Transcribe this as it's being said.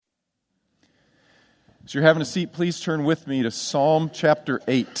As you're having a seat, please turn with me to Psalm chapter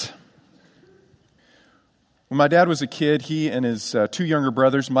 8. When my dad was a kid, he and his two younger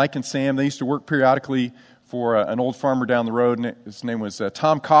brothers, Mike and Sam, they used to work periodically for an old farmer down the road, and his name was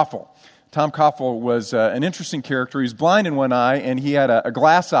Tom Koffel. Tom Koffel was an interesting character. He was blind in one eye, and he had a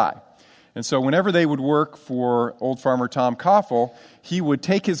glass eye. And so whenever they would work for old farmer Tom Koffel, he would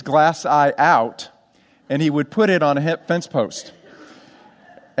take his glass eye out, and he would put it on a fence post.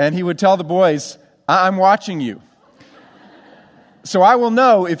 And he would tell the boys, I'm watching you. So I will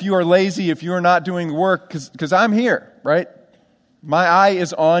know if you are lazy, if you are not doing the work, because I'm here, right? My eye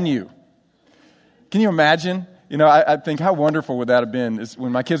is on you. Can you imagine? I think how wonderful would that have been is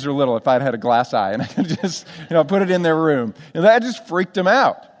when my kids were little, if I'd had a glass eye and I could just, put it in their room. That just freaked them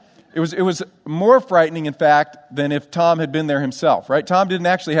out. It was more frightening, in fact, than if Tom had been there himself, right? Tom didn't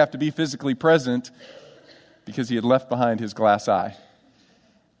actually have to be physically present because he had left behind his glass eye.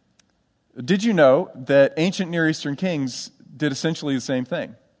 Did you know that ancient Near Eastern kings did essentially the same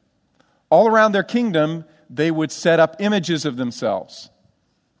thing? All around their kingdom, they would set up images of themselves.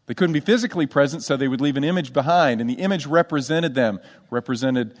 They couldn't be physically present, so they would leave an image behind, and the image represented them,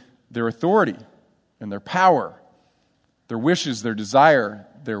 represented their authority and their power, their wishes, their desire,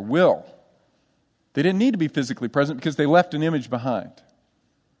 their will. They didn't need to be physically present because they left an image behind.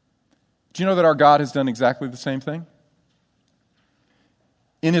 Do you know that our God has done exactly the same thing?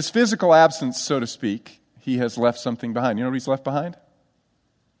 In his physical absence, so to speak, he has left something behind. You know what he's left behind?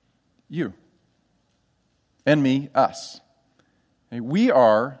 You. And me, us. We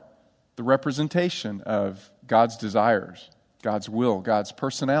are the representation of God's desires, God's will, God's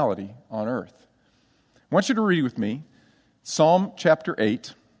personality on earth. I want you to read with me Psalm chapter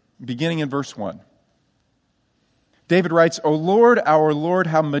 8, beginning in verse 1. David writes, O Lord, our Lord,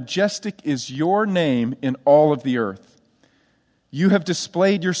 how majestic is your name in all of the earth. You have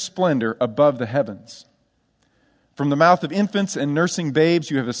displayed your splendor above the heavens. From the mouth of infants and nursing babes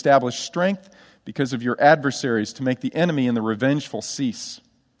you have established strength because of your adversaries to make the enemy and the revengeful cease.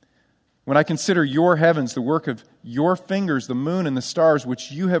 When I consider your heavens, the work of your fingers, the moon and the stars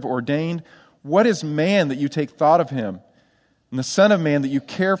which you have ordained, what is man that you take thought of him, and the son of man that you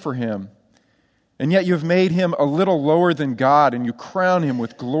care for him? And yet you have made him a little lower than God, and you crown him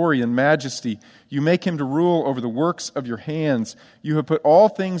with glory and majesty. You make him to rule over the works of your hands. You have put all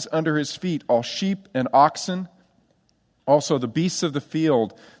things under his feet, all sheep and oxen, also the beasts of the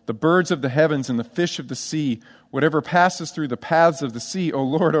field, the birds of the heavens, and the fish of the sea, whatever passes through the paths of the sea. O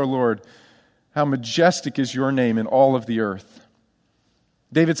Lord, how majestic is your name in all of the earth.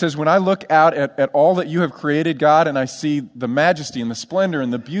 David says, when I look out at all that you have created, God, and I see the majesty and the splendor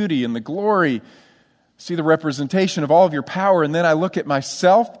and the beauty and the glory, see the representation of all of your power, and then I look at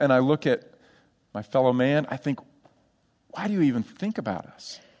myself and I look at my fellow man, I think, why do you even think about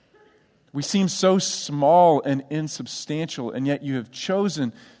us? We seem so small and insubstantial, and yet you have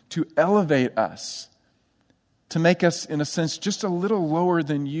chosen to elevate us, to make us, in a sense, just a little lower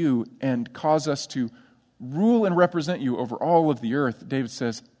than you and cause us to rule and represent you over all of the earth. David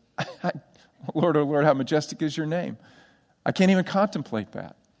says, Lord, oh Lord, how majestic is your name. I can't even contemplate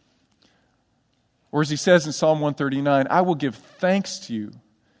that. Or as he says in Psalm 139, I will give thanks to you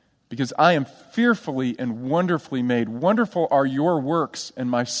because I am fearfully and wonderfully made. Wonderful are your works, and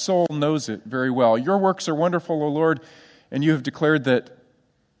my soul knows it very well. Your works are wonderful, O Lord, and you have declared that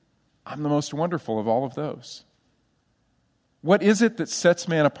I'm the most wonderful of all of those. What is it that sets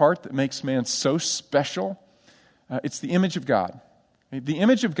man apart, that makes man so special? It's the image of God. The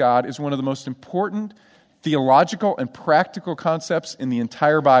image of God is one of the most important theological and practical concepts in the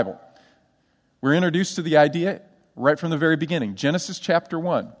entire Bible. We're introduced to the idea right from the very beginning. Genesis chapter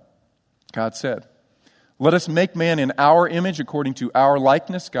 1, God said, let us make man in our image according to our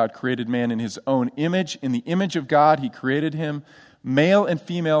likeness. God created man in his own image. In the image of God, he created him. Male and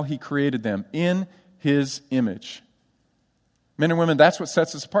female, he created them in his image. Men and women, that's what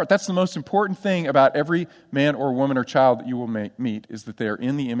sets us apart. That's the most important thing about every man or woman or child that you will meet, is that they are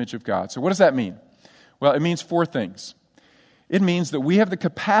in the image of God. So what does that mean? Well, it means four things. It means that we have the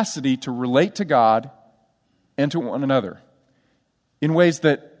capacity to relate to God and to one another in ways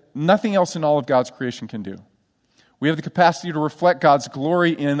that nothing else in all of God's creation can do. We have the capacity to reflect God's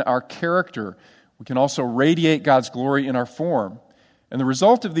glory in our character. We can also radiate God's glory in our form. And the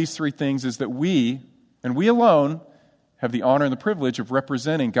result of these three things is that we, and we alone, have the honor and the privilege of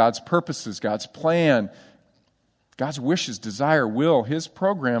representing God's purposes, God's plan, God's wishes, desire, will, his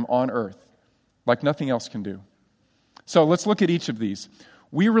program on earth, like nothing else can do. So let's look at each of these.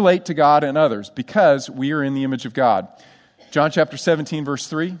 We relate to God and others because we are in the image of God. John chapter 17, verse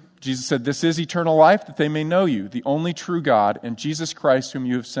 3, Jesus said, "This is eternal life, that they may know you, the only true God, and Jesus Christ whom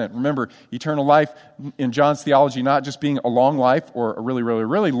you have sent." Remember, eternal life in John's theology, not just being a long life or a really, really,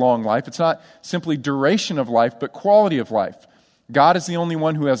 really long life. It's not simply duration of life, but quality of life. God is the only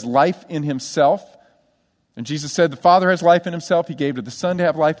one who has life in himself. And Jesus said the Father has life in himself. He gave to the Son to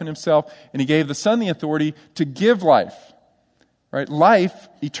have life in himself, and he gave the Son the authority to give life. Right? Life,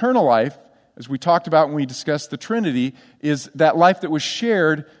 eternal life, as we talked about when we discussed the Trinity, is that life that was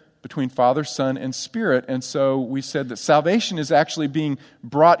shared between Father, Son, and Spirit. And so we said that salvation is actually being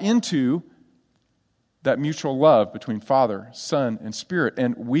brought into that mutual love between Father, Son, and Spirit.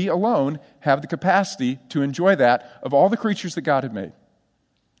 And we alone have the capacity to enjoy that of all the creatures that God had made.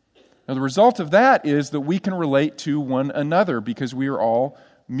 Now, the result of that is that we can relate to one another because we are all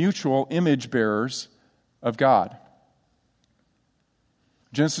mutual image bearers of God.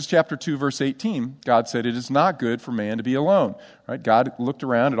 Genesis chapter 2, verse 18, God said, "It is not good for man to be alone." Right? God looked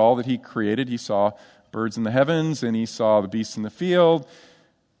around at all that he created. He saw birds in the heavens, and he saw the beasts in the field.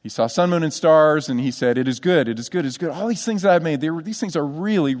 He saw sun, moon, and stars, and he said, "It is good, it is good, it is good. All these things that I've made, these things are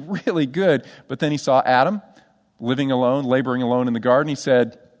really, really good." But then he saw Adam living alone, laboring alone in the garden. He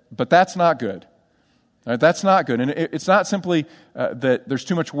said, "But that's not good." Right? That's not good. And it's not simply that there's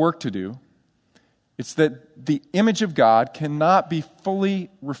too much work to do. It's that the image of God cannot be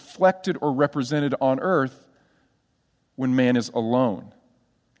fully reflected or represented on earth when man is alone.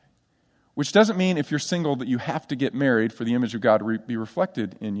 Which doesn't mean if you're single that you have to get married for the image of God to be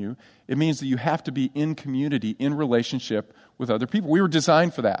reflected in you. It means that you have to be in community, in relationship with other people. We were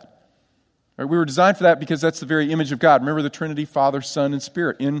designed for that. Right? We were designed for that because that's the very image of God. Remember the Trinity, Father, Son, and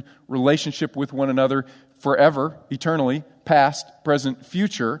Spirit, in relationship with one another forever, eternally, past, present,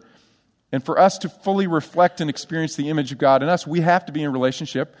 future. And for us to fully reflect and experience the image of God in us, we have to be in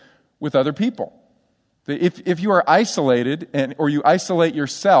relationship with other people. If you are isolated or you isolate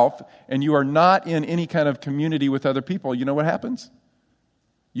yourself and you are not in any kind of community with other people, you know what happens?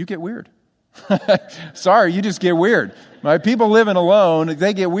 You get weird. Sorry, you just get weird. People living alone,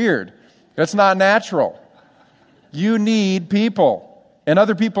 they get weird. That's not natural. You need people, and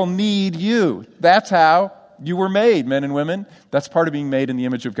other people need you. That's how you were made, men and women. That's part of being made in the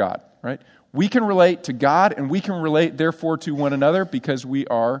image of God. Right? We can relate to God, and we can relate, therefore, to one another because we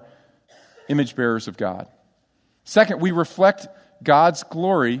are image bearers of God. Second, we reflect God's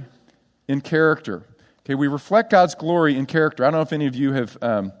glory in character. Okay, we reflect God's glory in character. I don't know if any of you have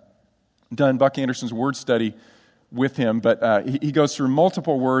done Buck Anderson's word study with him, but he goes through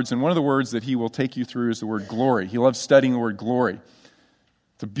multiple words, and one of the words that he will take you through is the word glory. He loves studying the word glory.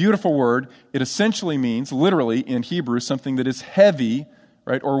 It's a beautiful word. It essentially means, literally in Hebrew, something that is heavy,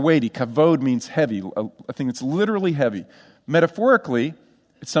 right, or weighty. Kavod means heavy, a thing that's literally heavy. Metaphorically,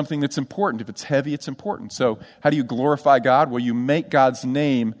 it's something that's important. If it's heavy, it's important. So how do you glorify God? Well, you make God's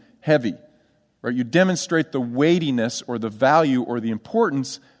name heavy. Right? You demonstrate the weightiness or the value or the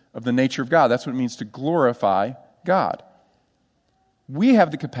importance of the nature of God. That's what it means to glorify God. We have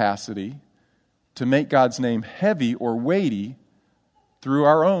the capacity to make God's name heavy or weighty through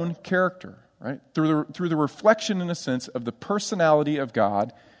our own character. Right? Through the reflection, in a sense, of the personality of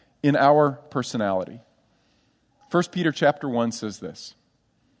God in our personality. 1 Peter chapter 1 says this,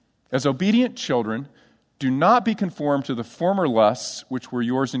 "As obedient children, do not be conformed to the former lusts which were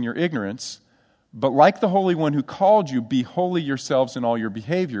yours in your ignorance, but like the Holy One who called you, be holy yourselves in all your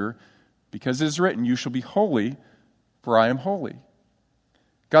behavior, because it is written, 'You shall be holy, for I am holy.'"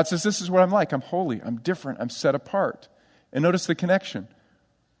 God says, this is what I'm like. I'm holy. I'm different. I'm set apart. And notice the connection.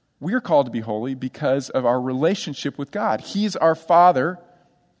 We are called to be holy because of our relationship with God. He's our Father,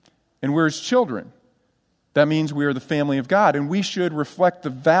 and we're His children. That means we are the family of God, and we should reflect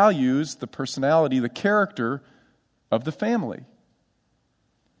the values, the personality, the character of the family.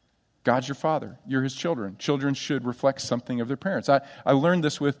 God's your Father. You're His children. Children should reflect something of their parents. I learned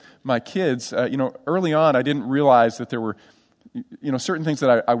this with my kids. Early on, I didn't realize that there were certain things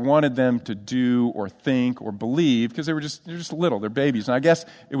that I wanted them to do or think or believe because they're just little, they're babies. And I guess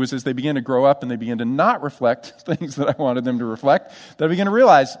it was as they began to grow up and they began to not reflect things that I wanted them to reflect that I began to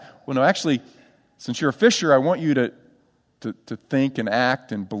realize, well, no, actually, since you're a fisher, I want you to think and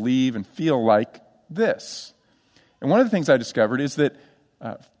act and believe and feel like this. And one of the things I discovered is that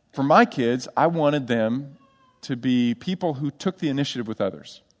for my kids, I wanted them to be people who took the initiative with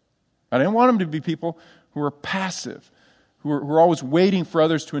others. I didn't want them to be people who were passive, who are always waiting for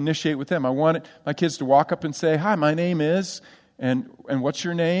others to initiate with them. I wanted my kids to walk up and say, "Hi, my name is," and what's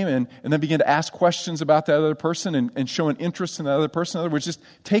your name? And then begin to ask questions about that other person and show an interest in that other person. In other words, just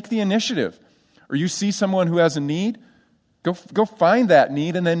take the initiative. Or you see someone who has a need, go find that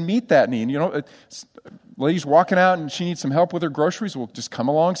need and then meet that need. lady's walking out and she needs some help with her groceries, we'll just come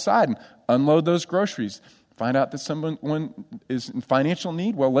alongside and unload those groceries. Find out that someone is in financial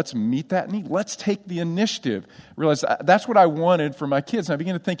need, well, let's meet that need. Let's take the initiative. Realize that's what I wanted for my kids. And I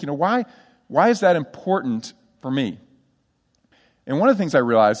began to think, why is that important for me? And one of the things I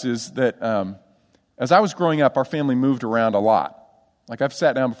realized is that as I was growing up, our family moved around a lot. Like I've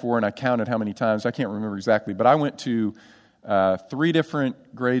sat down before and I counted how many times. I can't remember exactly, but I went to 3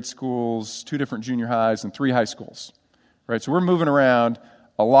 different grade schools, 2 different junior highs, and 3 high schools. Right? So we're moving around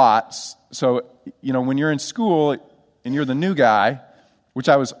a lot. So, when you're in school and you're the new guy, which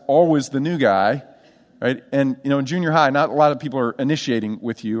I was always the new guy, right? And, in junior high, not a lot of people are initiating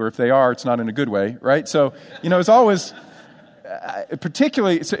with you, or if they are, it's not in a good way, right? So, it's always,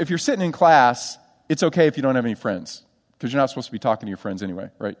 particularly, so if you're sitting in class, it's okay if you don't have any friends, because you're not supposed to be talking to your friends anyway,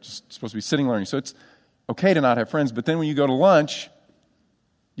 right? Just supposed to be sitting learning. So it's okay to not have friends, but then when you go to lunch,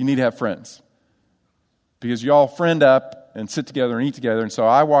 you need to have friends, because you all friend up and sit together and eat together. And so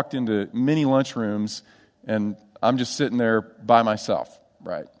I walked into many lunchrooms, and I'm just sitting there by myself,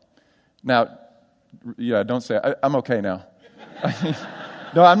 right? Now, yeah, don't say, I'm okay now.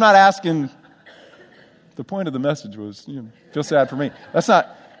 No, I'm not asking. The point of the message was, feel sad for me. That's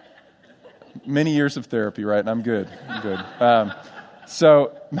not many years of therapy, right? And I'm good.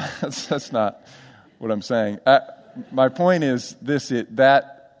 So that's not what I'm saying. My point is this,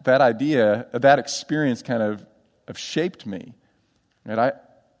 that idea, that experience kind of shaped me. And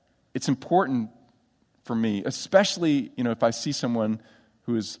it's important for me, especially, if I see someone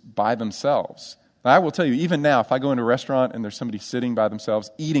who is by themselves. Now, I will tell you, even now, if I go into a restaurant and there's somebody sitting by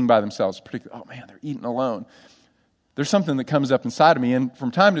themselves, eating by themselves, particularly, oh man, they're eating alone. There's something that comes up inside of me, and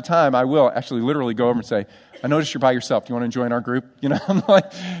from time to time, I will actually literally go over and say, I noticed you're by yourself. Do you want to join our group? I'm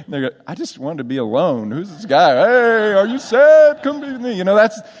like, they go, I just wanted to be alone. Who's this guy? Hey, are you sad? Come be with me.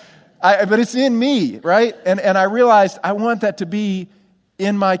 But it's in me, right? And I realized I want that to be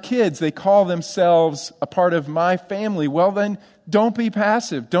in my kids. They call themselves a part of my family. Well, then, don't be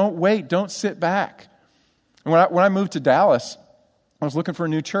passive. Don't wait. Don't sit back. And when I moved to Dallas, I was looking for a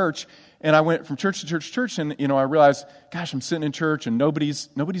new church, and I went from church to church to church, and I realized, gosh, I'm sitting in church, and nobody's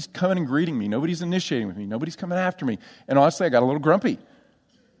coming and greeting me. Nobody's initiating with me. Nobody's coming after me. And honestly, I got a little grumpy.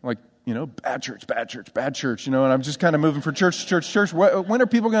 Like, bad church, and I'm just kind of moving from church to church to church. When are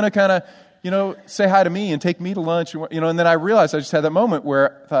people going to kind of, say hi to me and take me to lunch? And then I realized I just had that moment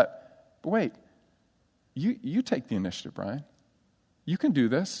where I thought, but wait, you take the initiative, Brian. You can do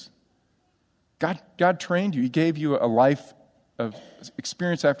this. God trained you. He gave you a life of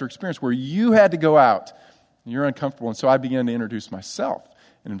experience after experience where you had to go out and you're uncomfortable. And so I began to introduce myself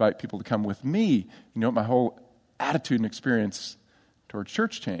and invite people to come with me. My whole attitude and experience towards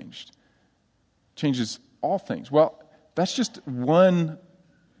church changes all things. Well, that's just one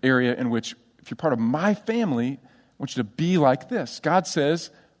area in which, if you're part of my family, I want you to be like this. God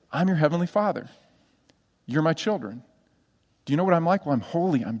says, I'm your heavenly Father. You're my children. Do you know what I'm like? Well, I'm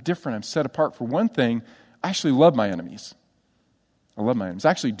holy, I'm different, I'm set apart. For one thing, I actually love my enemies. I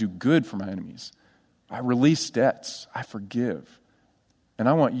actually do good for my enemies. I release debts. I forgive. And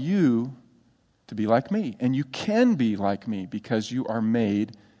I want you to be like me. And you can be like me because you are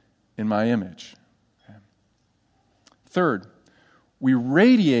made in my image. Okay. Third, we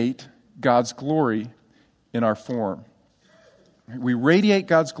radiate God's glory in our form. We radiate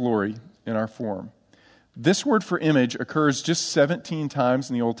God's glory in our form. This word for image occurs just 17 times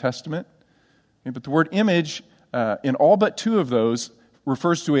in the Old Testament. Okay, but the word image, in all but 2 of those,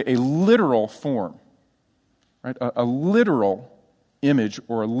 refers to a literal form. Right? A literal image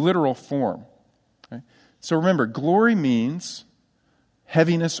or a literal form. Okay? So remember, glory means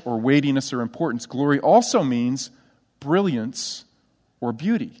heaviness or weightiness or importance. Glory also means brilliance or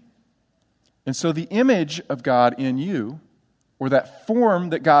beauty. And so the image of God in you, or that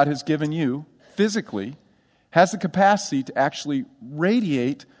form that God has given you physically, has the capacity to actually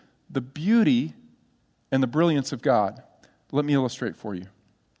radiate the beauty and the brilliance of God. Let me illustrate for you.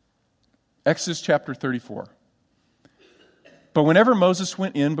 Exodus chapter 34. But whenever Moses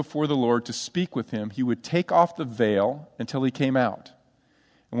went in before the Lord to speak with him, he would take off the veil until he came out.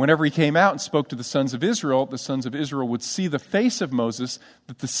 And whenever he came out and spoke to the sons of Israel would see the face of Moses,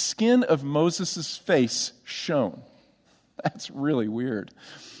 that the skin of Moses' face shone. That's really weird.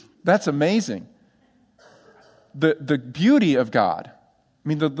 That's amazing. The beauty of God,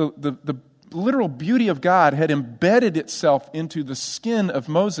 the literal beauty of God had embedded itself into the skin of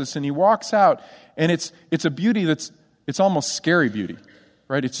Moses, and he walks out, and it's a beauty it's almost scary beauty,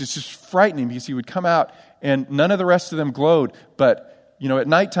 right? It's just frightening because he would come out, and none of the rest of them glowed, but at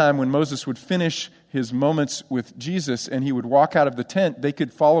nighttime when Moses would finish his moments with Jesus and he would walk out of the tent, they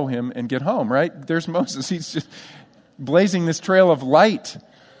could follow him and get home, right? There's Moses. He's just blazing this trail of light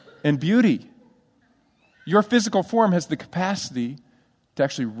and beauty. Your physical form has the capacity to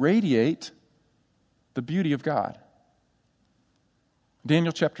actually radiate the beauty of God.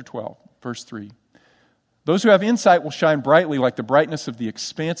 Daniel chapter 12, verse 3. Those who have insight will shine brightly like the brightness of the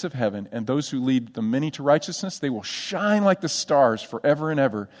expanse of heaven, and those who lead the many to righteousness, they will shine like the stars forever and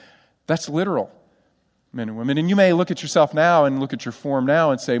ever. That's literal, men and women. And you may look at yourself now and look at your form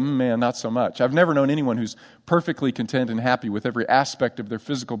now and say, man, not so much. I've never known anyone who's perfectly content and happy with every aspect of their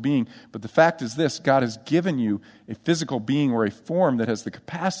physical being. But the fact is this, God has given you a physical being or a form that has the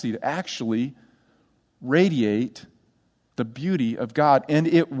capacity to actually radiate the beauty of God, and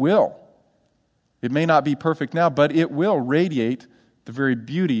it will. It may not be perfect now, but it will radiate the very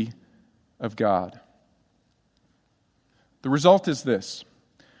beauty of God. The result is this.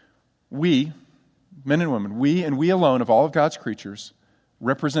 We, men and women, we and we alone of all of God's creatures,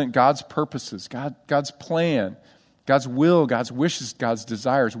 represent God's purposes, God's plan, God's will, God's wishes, God's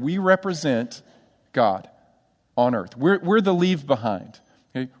desires. We represent God on earth. We're the leave behind.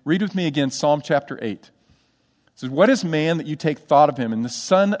 Okay? Read with me again Psalm chapter 8. It says, what is man that you take thought of him, and the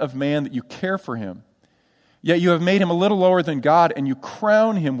son of man that you care for him? Yet you have made him a little lower than God, and you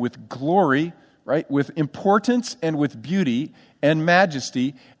crown him with glory, right, with importance and with beauty and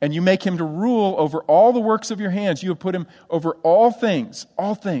majesty, and you make him to rule over all the works of your hands. You have put him over all things,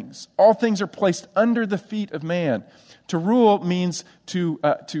 all things. All things are placed under the feet of man. To rule means to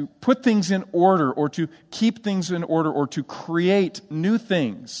put things in order, or to keep things in order, or to create new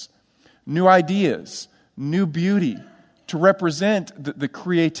things, new ideas, new beauty, to represent the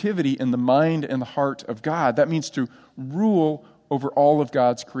creativity and the mind and the heart of God. That means to rule over all of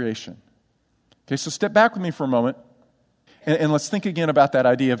God's creation. Okay, so step back with me for a moment, and let's think again about that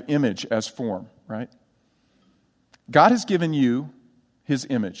idea of image as form, right? God has given you His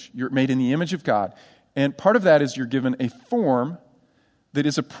image. You're made in the image of God. And part of that is you're given a form that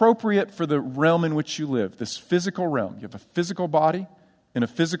is appropriate for the realm in which you live, this physical realm. You have a physical body in a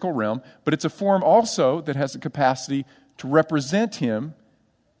physical realm, but it's a form also that has the capacity to represent Him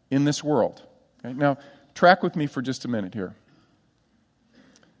in this world. Okay? Now, track with me for just a minute here.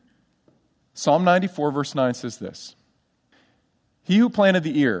 Psalm 94, verse 9 says this, He who planted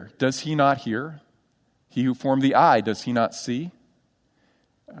the ear, does he not hear? He who formed the eye, does he not see?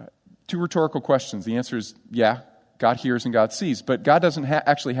 Two rhetorical questions. The answer is, yeah, God hears and God sees, but God doesn't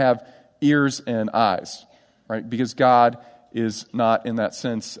actually have ears and eyes, right? Because God is not, in that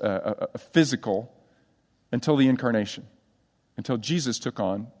sense, a physical until the incarnation, until Jesus took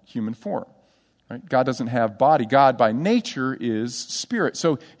on human form. Right? God doesn't have body. God, by nature, is spirit.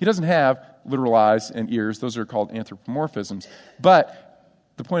 So He doesn't have literal eyes and ears. Those are called anthropomorphisms. But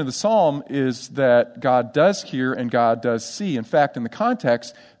the point of the psalm is that God does hear and God does see. In fact, in the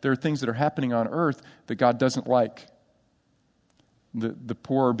context, there are things that are happening on earth that God doesn't like. The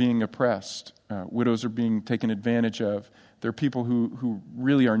poor are being oppressed. Widows are being taken advantage of. There are people who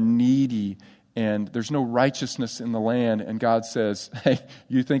really are needy, and there's no righteousness in the land. And God says, hey,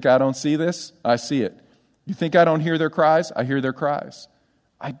 you think I don't see this? I see it. You think I don't hear their cries? I hear their cries.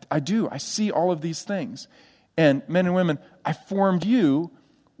 I do. I see all of these things. And men and women, I formed you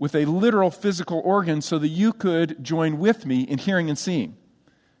with a literal physical organ so that you could join with me in hearing and seeing.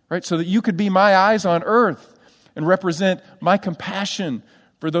 Right? So that you could be my eyes on earth and represent my compassion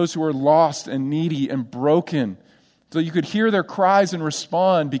for those who are lost and needy and broken. So you could hear their cries and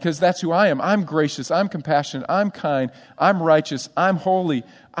respond, because that's who I am. I'm gracious, I'm compassionate, I'm kind, I'm righteous, I'm holy,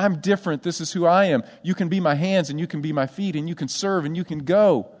 I'm different. This is who I am. You can be my hands and you can be my feet and you can serve and you can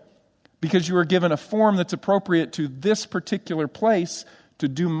go, because you are given a form that's appropriate to this particular place to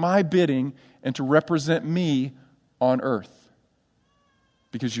do my bidding and to represent me on earth,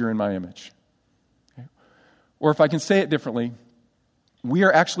 because you're in my image. Okay? Or if I can say it differently, we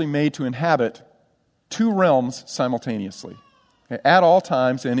are actually made to inhabit two realms simultaneously. Okay? At all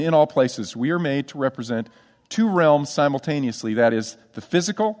times and in all places, we are made to represent two realms simultaneously. That is, the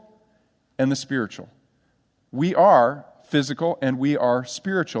physical and the spiritual. We are physical and we are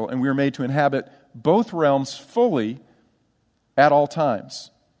spiritual, and we are made to inhabit both realms fully at all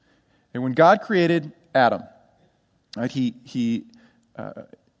times. And when God created Adam, right, he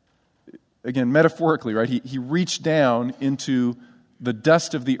again, metaphorically, right, he reached down into the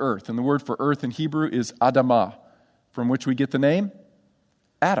dust of the earth. And the word for earth in Hebrew is Adamah, from which we get the name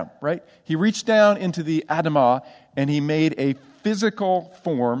Adam, right? He reached down into the Adamah and He made a physical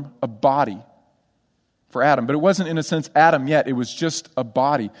form, a body, for Adam. But it wasn't, in a sense, Adam yet. It was just a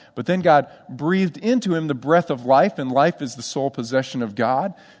body. But then God breathed into him the breath of life, and life is the sole possession of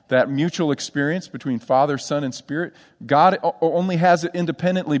God. That mutual experience between Father, Son, and Spirit. God only has it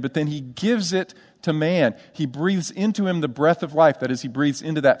independently, but then he gives it to man. He breathes into him the breath of life. That is, he breathes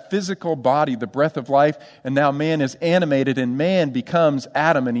into that physical body the breath of life, and now man is animated, and man becomes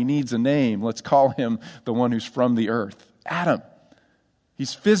Adam, and he needs a name. Let's call him the one who's from the earth. Adam.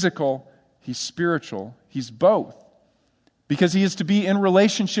 He's physical, he's spiritual, he's both. Because he is to be in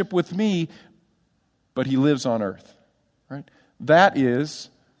relationship with me, but he lives on earth. Right? That is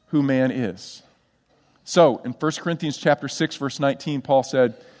who man is. So, in 1 Corinthians chapter 6, verse 19, Paul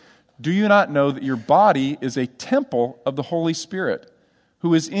said, "Do you not know that your body is a temple of the Holy Spirit,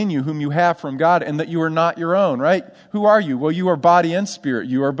 who is in you, whom you have from God, and that you are not your own," right? Who are you? Well, you are body and spirit.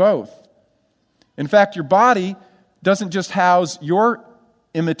 You are both. In fact, your body doesn't just house your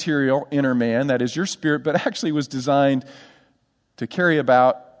immaterial inner man, that is your spirit, but actually was designed to carry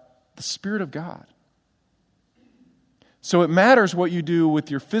about the Spirit of God. So it matters what you do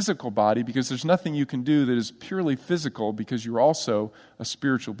with your physical body, because there's nothing you can do that is purely physical, because you're also a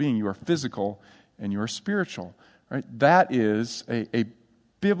spiritual being. You are physical and you are spiritual. Right? That is a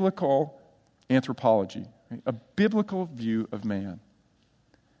biblical anthropology, right? A biblical view of man.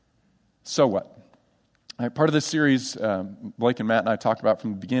 So what? Part of this series, Blake and Matt and I talked about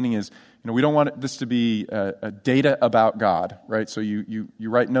from the beginning is, we don't want this to be a data about God, right? So you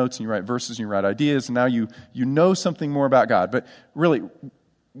write notes and you write verses and you write ideas, and now you know something more about God. But really,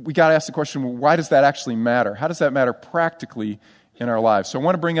 we got to ask the question, well, why does that actually matter? How does that matter practically in our lives? So I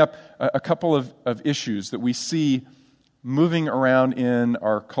want to bring up a couple of issues that we see moving around in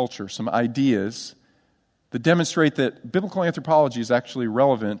our culture, some ideas that demonstrate that biblical anthropology is actually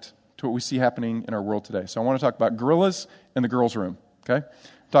relevant to what we see happening in our world today. So I want to talk about gorillas in the girls' room, okay?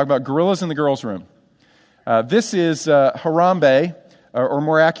 Talk about gorillas in the girls' room. This is Harambe, or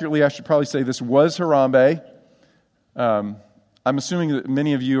more accurately, I should probably say this was Harambe. I'm assuming that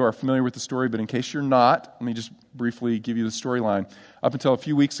many of you are familiar with the story, but in case you're not, let me just briefly give you the storyline. Up until a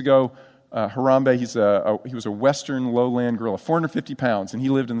few weeks ago, Harambe, he was a western lowland gorilla, 450 pounds, and he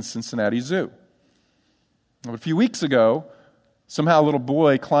lived in the Cincinnati Zoo. But a few weeks ago, somehow a little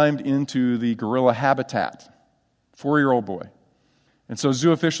boy climbed into the gorilla habitat, 4-year-old boy. And so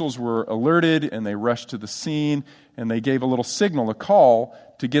zoo officials were alerted, and they rushed to the scene, and they gave a little signal, a call,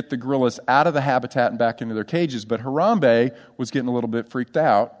 to get the gorillas out of the habitat and back into their cages. But Harambe was getting a little bit freaked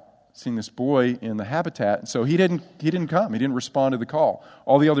out, seeing this boy in the habitat, and so he didn't come. He didn't respond to the call.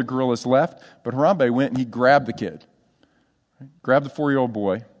 All the other gorillas left, but Harambe went and he grabbed the kid, right? Grabbed the 4-year-old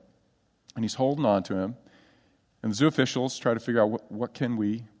boy, and he's holding on to him. And the zoo officials try to figure out what can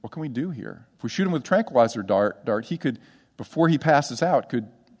we do here. If we shoot him with a tranquilizer dart, he could, before he passes out, could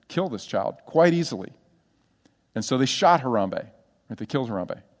kill this child quite easily. And so they shot Harambe. Right? They killed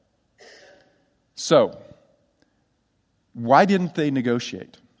Harambe. So, why didn't they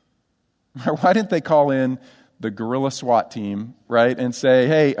negotiate? Why didn't they call in the gorilla SWAT team, right, and say,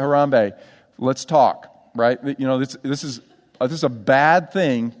 "Hey, Harambe, let's talk." Right? This is a bad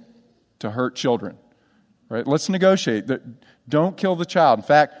thing to hurt children. Right? Let's negotiate. Don't kill the child. In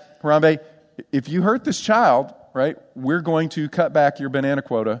fact, Harambe, if you hurt this child, right, we're going to cut back your banana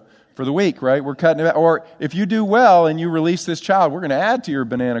quota for the week, right? We're cutting it back. Or if you do well and you release this child, we're going to add to your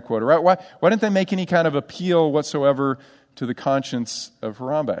banana quota, right? Why didn't they make any kind of appeal whatsoever to the conscience of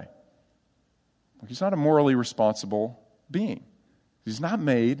Harambe? He's not a morally responsible being. He's not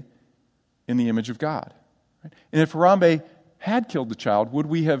made in the image of God. Right? And if Harambe had killed the child, would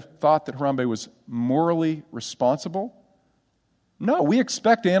we have thought that Harambe was morally responsible? No, we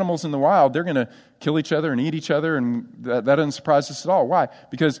expect animals in the wild, they're going to kill each other and eat each other, and that doesn't surprise us at all. Why?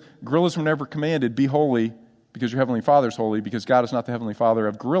 Because gorillas were never commanded, be holy because your Heavenly Father's holy, because God is not the Heavenly Father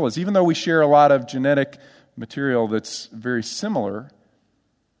of gorillas. Even though we share a lot of genetic material that's very similar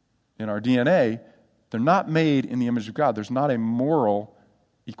in our DNA, they're not made in the image of God. There's not a moral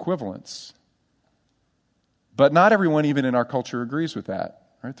equivalence. But not everyone, even in our culture, agrees with that.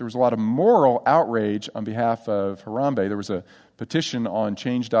 Right? There was a lot of moral outrage on behalf of Harambe. There was a petition on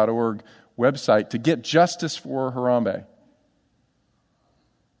change.org website to get justice for Harambe.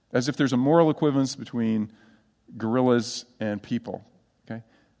 As if there's a moral equivalence between gorillas and people. Okay?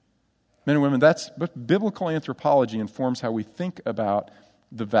 Men and women, but biblical anthropology informs how we think about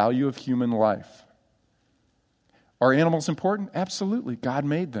the value of human life. Are animals important? Absolutely. God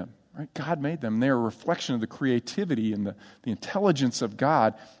made them. Right? God made them. They're a reflection of the creativity and the intelligence of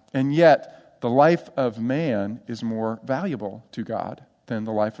God. And yet, the life of man is more valuable to God than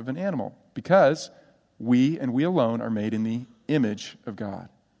the life of an animal, because we and we alone are made in the image of God.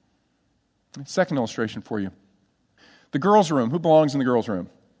 Second illustration for you. The girls' room. Who belongs in the girls' room?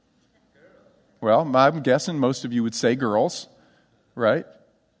 Well, I'm guessing most of you would say girls, right?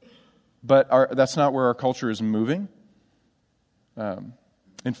 But that's not where our culture is moving.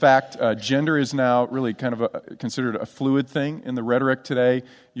 In fact, gender is now really kind of considered a fluid thing in the rhetoric today.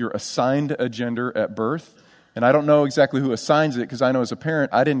 You're assigned a gender at birth. And I don't know exactly who assigns it because I know as a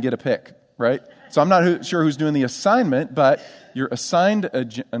parent, I didn't get a pick, right? So I'm not sure who's doing the assignment, but you're assigned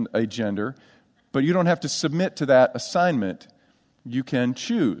a gender, but you don't have to submit to that assignment. You can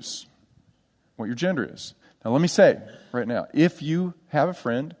choose what your gender is. Now, let me say right now, if you have a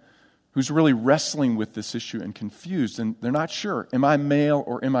friend who's really wrestling with this issue and confused, and they're not sure, am I male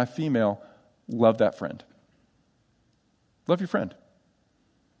or am I female? Love that friend. Love your friend.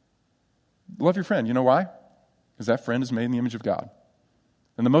 Love your friend. You know why? Because that friend is made in the image of God.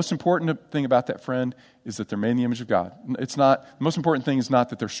 And the most important thing about that friend is that they're made in the image of God. The most important thing is not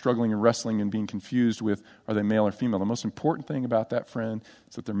that they're struggling and wrestling and being confused with, are they male or female? The most important thing about that friend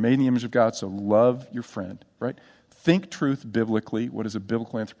is that they're made in the image of God, so love your friend, right? Think truth biblically. What is a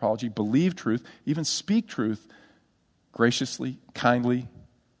biblical anthropology? Believe truth, even speak truth graciously, kindly,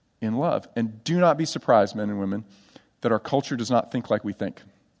 in love. And do not be surprised, men and women, that our culture does not think like we think.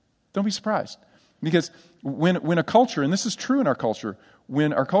 Don't be surprised. Because when a culture, and this is true in our culture,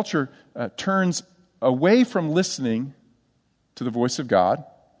 when our culture turns away from listening to the voice of God,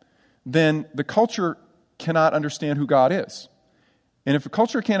 then the culture cannot understand who God is. And if a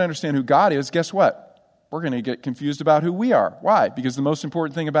culture can't understand who God is, guess what? We're going to get confused about who we are. Why? Because the most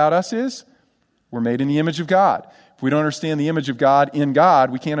important thing about us is we're made in the image of God. If we don't understand the image of God in God,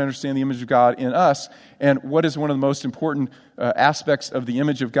 we can't understand the image of God in us. And what is one of the most important aspects of the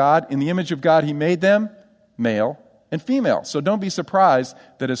image of God? In the image of God, He made them male and female. So don't be surprised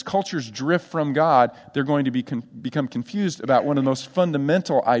that as cultures drift from God, they're going to become confused about one of the most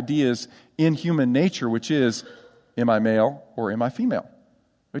fundamental ideas in human nature, which is, am I male or am I female?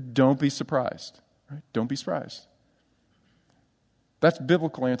 But don't be surprised. Right? Don't be surprised. That's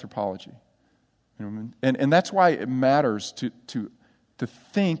biblical anthropology. And that's why it matters to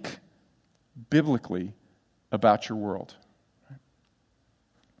think biblically about your world.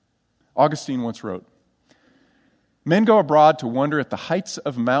 Augustine once wrote, "Men go abroad to wonder at the heights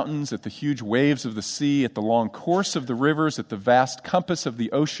of mountains, at the huge waves of the sea, at the long course of the rivers, at the vast compass of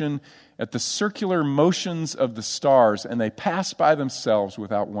the ocean, at the circular motions of the stars, and they pass by themselves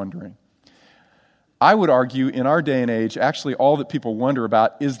without wondering." I would argue in our day and age, actually all that people wonder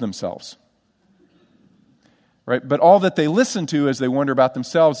about is themselves. Right? But all that they listen to as they wonder about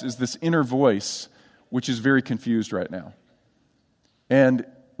themselves is this inner voice, which is very confused right now. And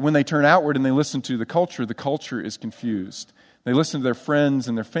when they turn outward and they listen to the culture is confused. They listen to their friends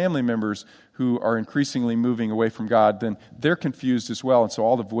and their family members who are increasingly moving away from God, then they're confused as well. And so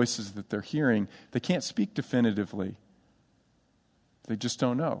all the voices that they're hearing, they can't speak definitively. They just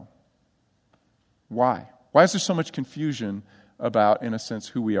don't know. Why? Why is there so much confusion about, in a sense,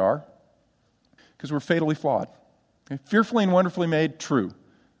 who we are? Because we're fatally flawed. Okay? Fearfully and wonderfully made, true.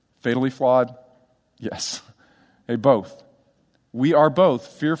 Fatally flawed, yes. Hey, both. We are both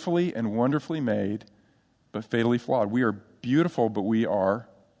fearfully and wonderfully made, but fatally flawed. We are beautiful, but we are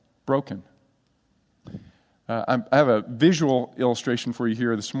broken. I have a visual illustration for you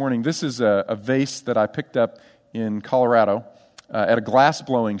here this morning. This is a vase that I picked up in Colorado at a glass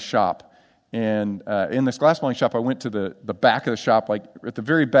blowing shop. And in this glass blowing shop, I went to the back of the shop, like at the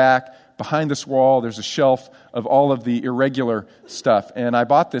very back, behind this wall, there's a shelf of all of the irregular stuff. And I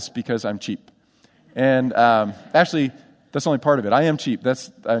bought this because I'm cheap. And actually, that's only part of it. I am cheap.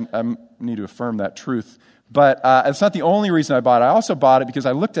 I need to affirm that truth. But it's not the only reason I bought it. I also bought it because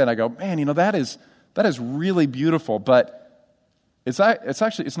I looked at it and I go, man, that is really beautiful. But it's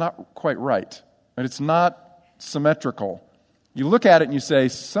not quite right. And it's not symmetrical. You look at it and you say,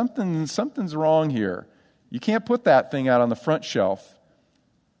 something's wrong here. You can't put that thing out on the front shelf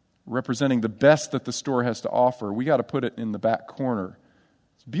representing the best that the store has to offer. We got to put it in the back corner.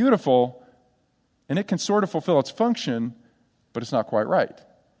 It's beautiful, and it can sort of fulfill its function, but it's not quite right.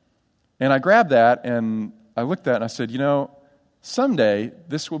 And I grabbed that, and I looked at it, and I said, someday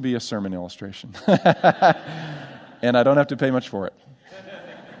this will be a sermon illustration. And I don't have to pay much for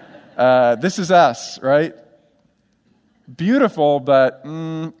it. This is us, right? Beautiful, but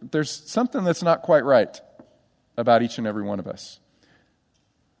there's something that's not quite right about each and every one of us.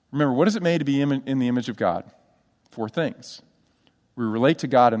 Remember, what is it made to be in the image of God? 4 things. We relate to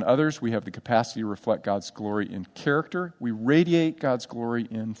God and others. We have the capacity to reflect God's glory in character. We radiate God's glory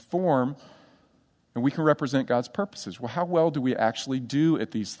in form. And we can represent God's purposes. Well, how well do we actually do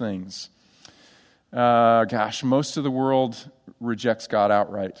at these things? Most of the world rejects God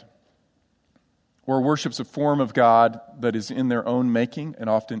outright. or worships a form of God that is in their own making and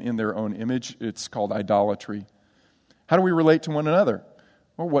often in their own image. It's called idolatry. How do we relate to one another?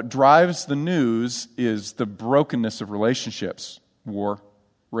 Well, what drives the news is the brokenness of relationships. War,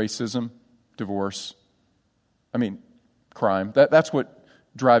 racism, divorce, crime. That's what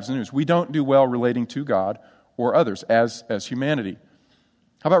drives the news. We don't do well relating to God or others as humanity.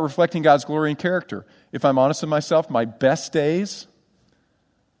 How about reflecting God's glory and character? If I'm honest with myself, my best days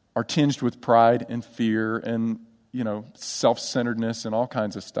are tinged with pride and fear and, self-centeredness and all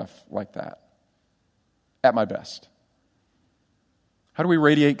kinds of stuff like that. At my best. How do we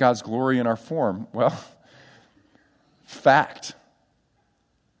radiate God's glory in our form? Well, fact.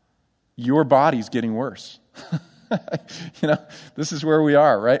 Your body's getting worse. This is where we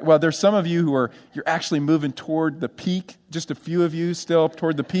are, right? Well, there's some of you you're actually moving toward the peak. Just a few of you still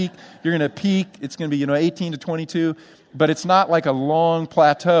toward the peak. You're going to peak. It's going to be, 18 to 22. But it's not like a long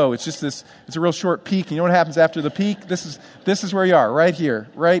plateau. It's just it's a real short peak. And you know what happens after the peak? This is where you are, right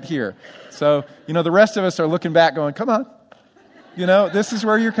here. So, the rest of us are looking back going, come on. This is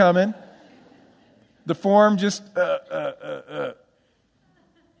where you're coming. The form just,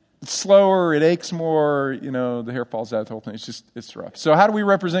 it's slower, it aches more, the hair falls out, the whole thing. It's rough. So how do we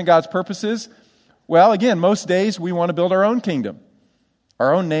represent God's purposes? Well, again, most days we want to build our own kingdom.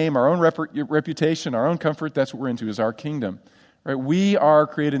 Our own name, our own reputation, our own comfort, that's what we're into, is our kingdom. Right? We are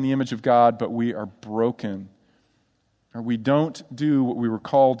created in the image of God, but we are broken. We don't do what we were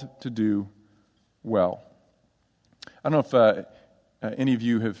called to do well. I don't know if any of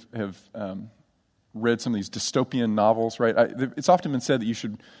you have read some of these dystopian novels, right? It's often been said that you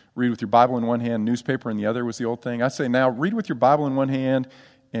should read with your Bible in one hand, newspaper in the other was the old thing. I say now, read with your Bible in one hand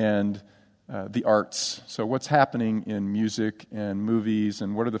and the arts. So what's happening in music and movies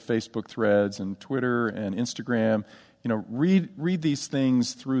and what are the Facebook threads and Twitter and Instagram? Read these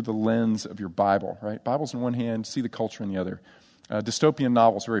things through the lens of your Bible, right? Bible's in one hand, see the culture in the other. Dystopian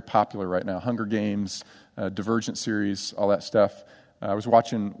novels are very popular right now. Hunger Games, Divergent series, all that stuff. I was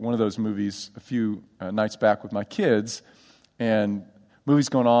watching one of those movies a few nights back with my kids, and movie's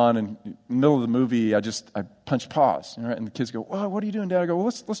going on, and in the middle of the movie, I punch pause, right? And the kids go, "Well, what are you doing, Dad?" I go, "Well,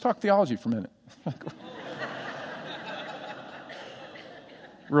 let's talk theology for a minute."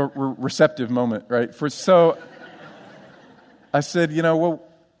 Real receptive moment, right? So I said, well,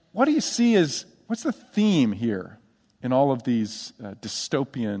 what do you see what's the theme here in all of these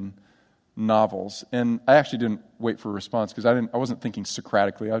dystopian novels? And I actually didn't wait for a response because I wasn't thinking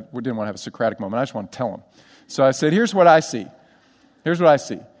Socratically. I didn't want to have a Socratic moment. I just want to tell them. So I said, here's what I see.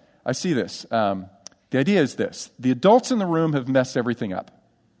 I see this. The idea is this. The adults in the room have messed everything up.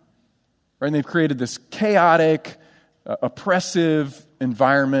 Right? And they've created this chaotic, oppressive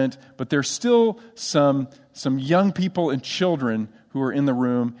environment, but there's still some young people and children who are in the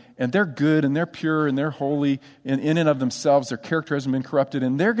room, and they're good, and they're pure, and they're holy, and in and of themselves, their character hasn't been corrupted,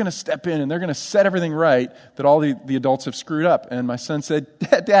 and they're going to step in, and they're going to set everything right that all the adults have screwed up. And my son said,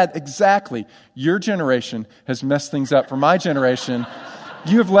 Dad, exactly. Your generation has messed things up for my generation.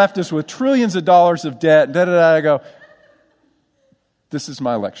 You have left us with trillions of dollars of debt, da-da-da. I go, this is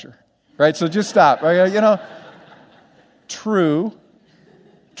my lecture, right? So just stop. I go, true,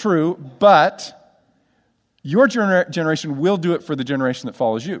 but your generation will do it for the generation that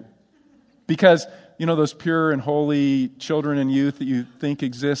follows you. Because, those pure and holy children and youth that you think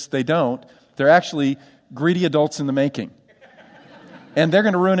exist, they don't. They're actually greedy adults in the making. And they're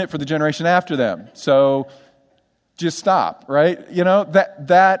going to ruin it for the generation after them. So just stop, right?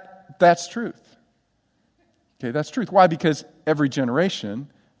 That's truth. Okay, that's truth. Why? Because every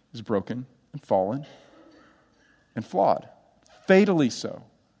generation is broken and fallen and flawed. Fatally so.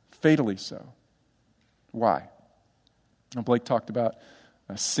 Why? Blake talked about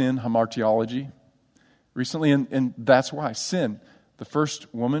sin, hamartiology recently, and that's why. Sin. The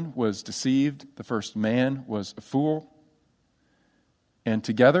first woman was deceived. The first man was a fool. And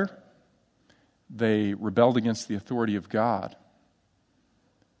together, they rebelled against the authority of God.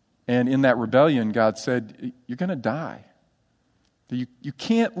 And in that rebellion, God said, you're going to die. You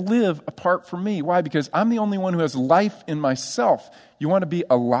can't live apart from me. Why? Because I'm the only one who has life in myself. You want to be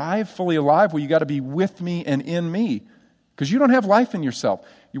alive, fully alive? Well, you got to be with me and in me. Because you don't have life in yourself.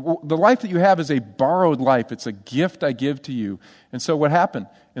 The life that you have is a borrowed life. It's a gift I give to you. And so what happened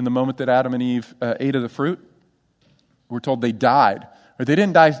in the moment that Adam and Eve ate of the fruit? We're told they died. Or they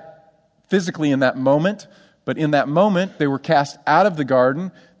didn't die physically in that moment, but in that moment they were cast out of the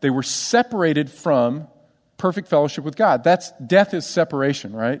garden. They were separated from perfect fellowship with God. Death is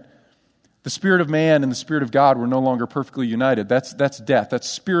separation, right? The spirit of man and the spirit of God were no longer perfectly united. That's death. That's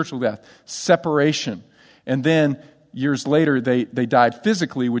spiritual death. Separation. And then years later, they died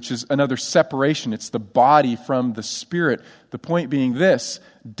physically, which is another separation. It's the body from the spirit. The point being this: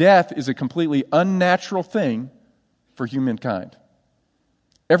 death is a completely unnatural thing for humankind.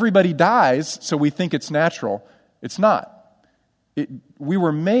 Everybody dies, so we think it's natural. It's not. We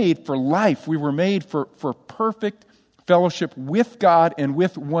were made for life. We were made for perfect fellowship with God and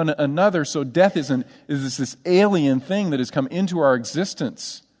with one another. So death is this alien thing that has come into our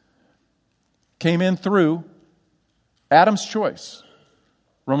existence. Came in through Adam's choice.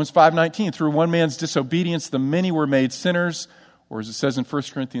 Romans 5:19, through one man's disobedience, the many were made sinners. Or as it says in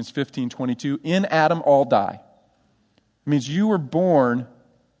 1 Corinthians 15:22, in Adam all die. It means you were born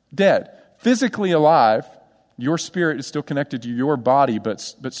dead. Physically alive, your spirit is still connected to your body, but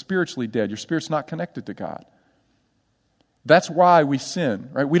spiritually dead. Your spirit's not connected to God. That's why we sin,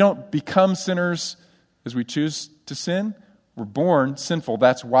 right? We don't become sinners as we choose to sin. We're born sinful.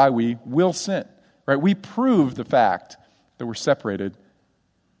 That's why we will sin, right? We prove the fact that we're separated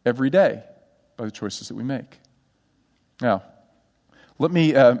every day by the choices that we make. Now, let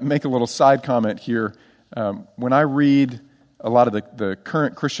me make a little side comment here. When I read a lot of the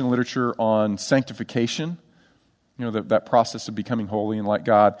current Christian literature on sanctification, that process of becoming holy and like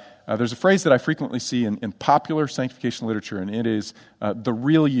God, there's a phrase that I frequently see in popular sanctification literature, and it is the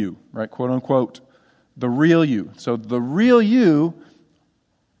real you, right? Quote unquote, the real you. So the real you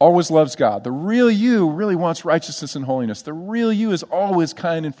always loves God. The real you really wants righteousness and holiness. The real you is always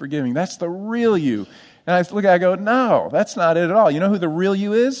kind and forgiving. That's the real you. And I look at it, I go, no, that's not it at all. You know who the real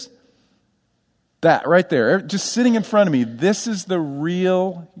you is? That right there, just sitting in front of me. This is the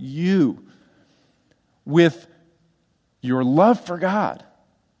real you, with your love for God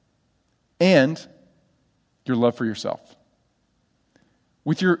and your love for yourself.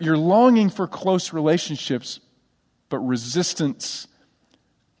 With your longing for close relationships, but resistance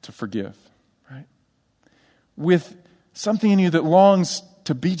to forgive, right? With something in you that longs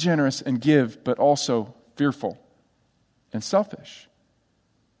to be generous and give, but also fearful and selfish.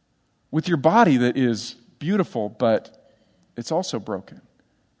 With your body that is beautiful, but it's also broken,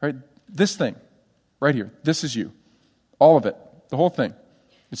 right? This thing right here, this is you. All of it, the whole thing.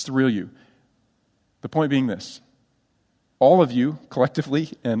 It's the real you. The point being this: all of you collectively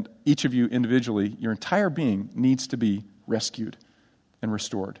and each of you individually, your entire being needs to be rescued and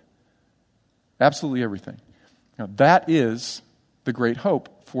restored. Absolutely everything. Now, that is the great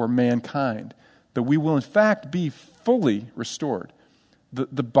hope for mankind, that we will in fact be fully restored.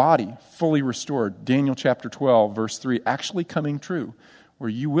 The body fully restored. Daniel chapter 12, verse 3, actually coming true, where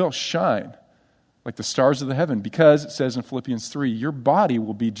you will shine like the stars of the heaven, because it says in Philippians 3, your body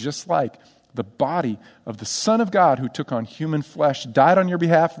will be just like the body of the Son of God who took on human flesh, died on your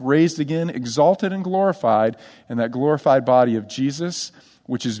behalf, raised again, exalted and glorified, and that glorified body of Jesus,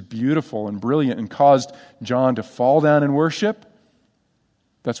 which is beautiful and brilliant and caused John to fall down and worship,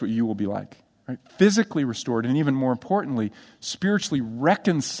 that's what you will be like. Right? Physically restored, and even more importantly, spiritually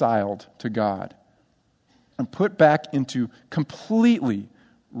reconciled to God and put back into completely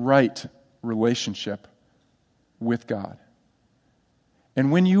right relationship with God.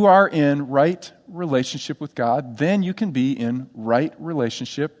 And when you are in right relationship with God, then you can be in right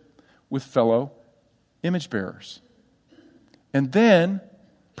relationship with fellow image bearers. And then,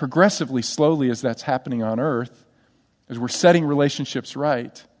 progressively, slowly, as that's happening on earth, as we're setting relationships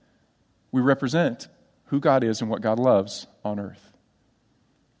right, we represent who God is and what God loves on earth.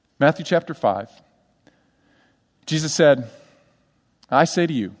 Matthew chapter 5. Jesus said, I say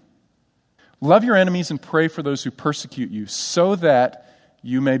to you, love your enemies and pray for those who persecute you, so that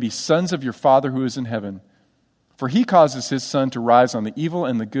you may be sons of your Father who is in heaven. For he causes his sun to rise on the evil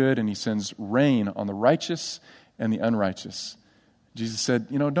and the good, and he sends rain on the righteous and the unrighteous. Jesus said,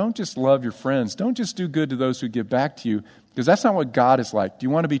 don't just love your friends. Don't just do good to those who give back to you, because that's not what God is like. Do you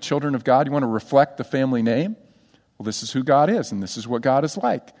want to be children of God? Do you want to reflect the family name? Well, this is who God is, and this is what God is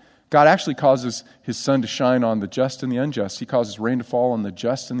like. God actually causes his sun to shine on the just and the unjust. He causes rain to fall on the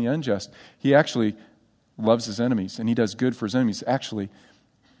just and the unjust. He actually loves his enemies, and he does good for his enemies. Actually,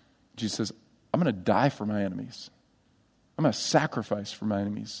 Jesus says, I'm going to die for my enemies. I'm going to sacrifice for my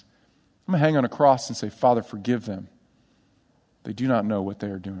enemies. I'm going to hang on a cross and say, Father, forgive them. They do not know what they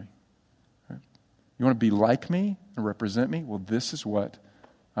are doing. Right? You want to be like me and represent me? Well, this is what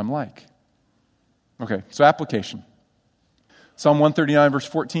I'm like. Okay, so application. Psalm 139, verse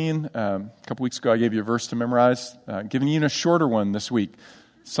 14. A couple weeks ago, I gave you a verse to memorize. Giving you a shorter one this week.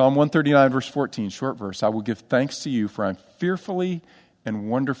 Psalm 139, verse 14, short verse. I will give thanks to you, for I'm fearfully and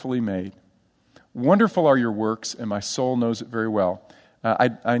wonderfully made. Wonderful are your works, and my soul knows it very well.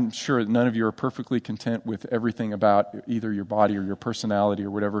 I'm sure that none of you are perfectly content with everything about either your body or your personality or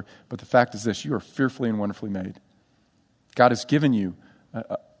whatever, but the fact is this: you are fearfully and wonderfully made. God has given you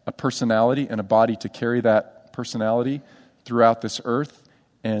a personality and a body to carry that personality throughout this earth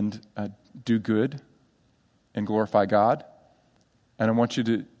and do good and glorify God. And I want you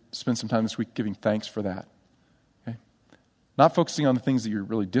to spend some time this week giving thanks for that. Okay? Not focusing on the things that you're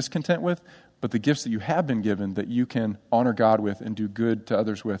really discontent with, but the gifts that you have been given that you can honor God with and do good to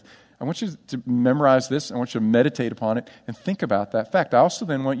others with. I want you to memorize this. I want you to meditate upon it and think about that fact. I also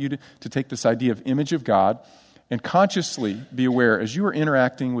then want you to take this idea of image of God and consciously be aware, as you are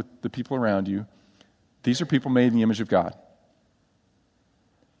interacting with the people around you, these are people made in the image of God.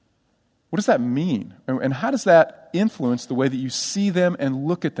 What does that mean? And how does that influence the way that you see them and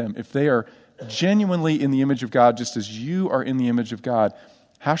look at them? If they are genuinely in the image of God, just as you are in the image of God,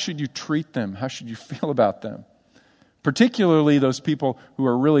 how should you treat them? How should you feel about them? Particularly those people who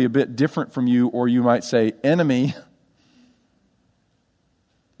are really a bit different from you, or you might say enemy,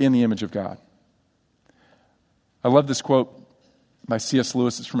 in the image of God. I love this quote by C.S.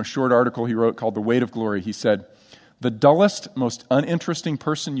 Lewis. It's from a short article he wrote called The Weight of Glory. He said, "The dullest, most uninteresting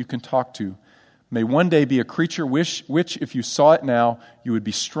person you can talk to may one day be a creature which, if you saw it now, you would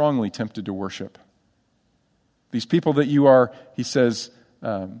be strongly tempted to worship." These people that you are, he says,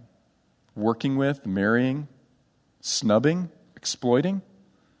 working with, marrying, snubbing, exploiting,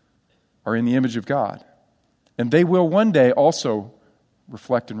 are in the image of God. And they will one day also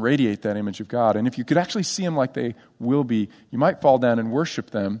reflect and radiate that image of God. And if you could actually see them like they will be, you might fall down and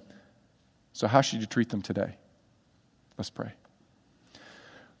worship them. So how should you treat them today? Let's pray.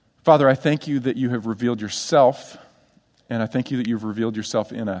 Father, I thank you that you have revealed yourself, and I thank you that you've revealed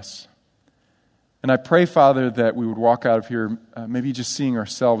yourself in us. And I pray, Father, that we would walk out of here maybe just seeing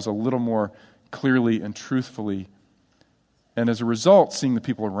ourselves a little more clearly and truthfully, and as a result, seeing the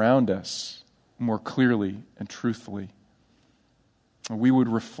people around us more clearly and truthfully. We would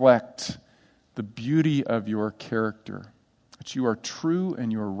reflect the beauty of your character, that you are true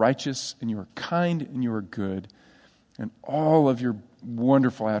and you are righteous and you are kind and you are good, and all of your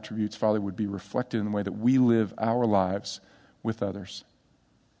wonderful attributes, Father, would be reflected in the way that we live our lives with others.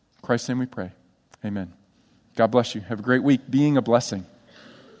 In Christ's name we pray. Amen. God bless you. Have a great week being a blessing.